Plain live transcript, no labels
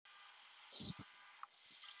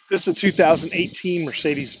This is a 2018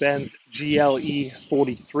 Mercedes-Benz GLE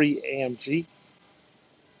 43 AMG.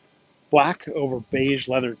 Black over beige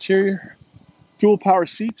leather interior. Dual power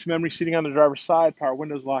seats, memory seating on the driver's side, power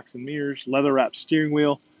windows, locks and mirrors, leather wrapped steering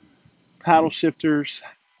wheel, paddle shifters,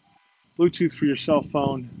 Bluetooth for your cell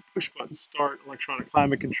phone, push button start, electronic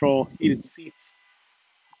climate control, heated seats,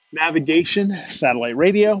 navigation, satellite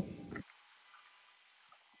radio,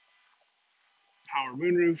 power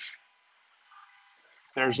moonroof.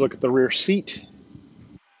 There's a look at the rear seat,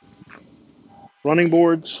 running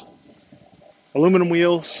boards, aluminum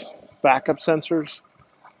wheels, backup sensors,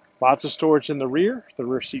 lots of storage in the rear. The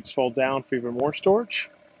rear seats fold down for even more storage.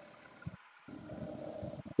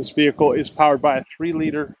 This vehicle is powered by a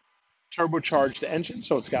 3-liter turbocharged engine,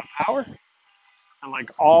 so it's got power. And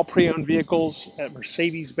like all pre-owned vehicles at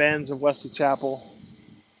Mercedes-Benz of Wesley Chapel,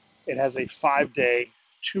 it has a 5-day,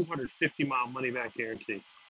 250-mile money-back guarantee.